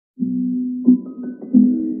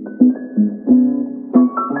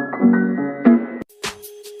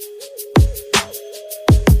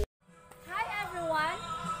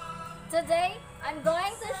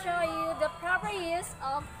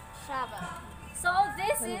So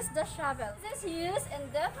this is the shovel. This is used in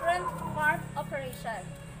different farm operation.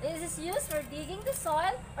 This is used for digging the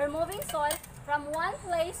soil or moving soil from one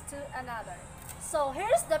place to another. So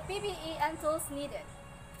here's the PPE and tools needed.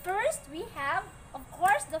 First, we have, of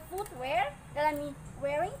course, the footwear that I'm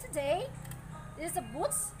wearing today. This is the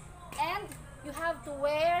boots, and you have to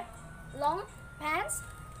wear long pants,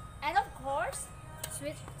 and of course,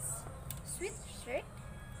 sweatshirt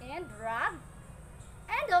and rag,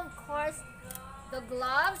 and of course, the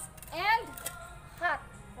gloves and hat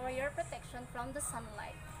for your protection from the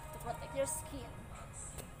sunlight to protect your skin.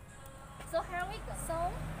 So here we go.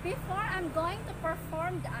 So before I'm going to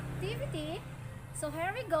perform the activity, so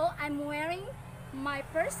here we go, I'm wearing my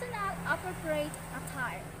personal appropriate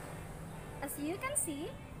attire. As you can see,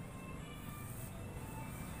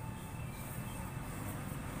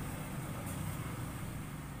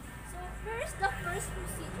 so first, the first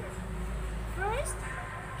procedure. First,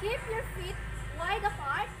 keep your feet wide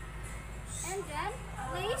apart and then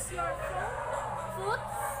place your front foot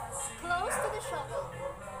close to the shovel.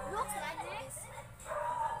 Looks like this.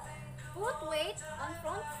 Put weight on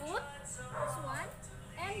front foot, this one,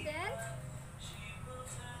 and then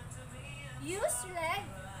use leg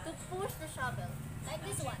to push the shovel, like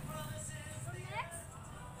this one. So next,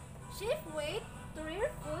 shift weight to rear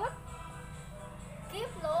foot,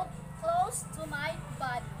 keep load close to my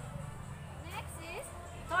body. Next is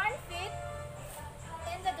turn feet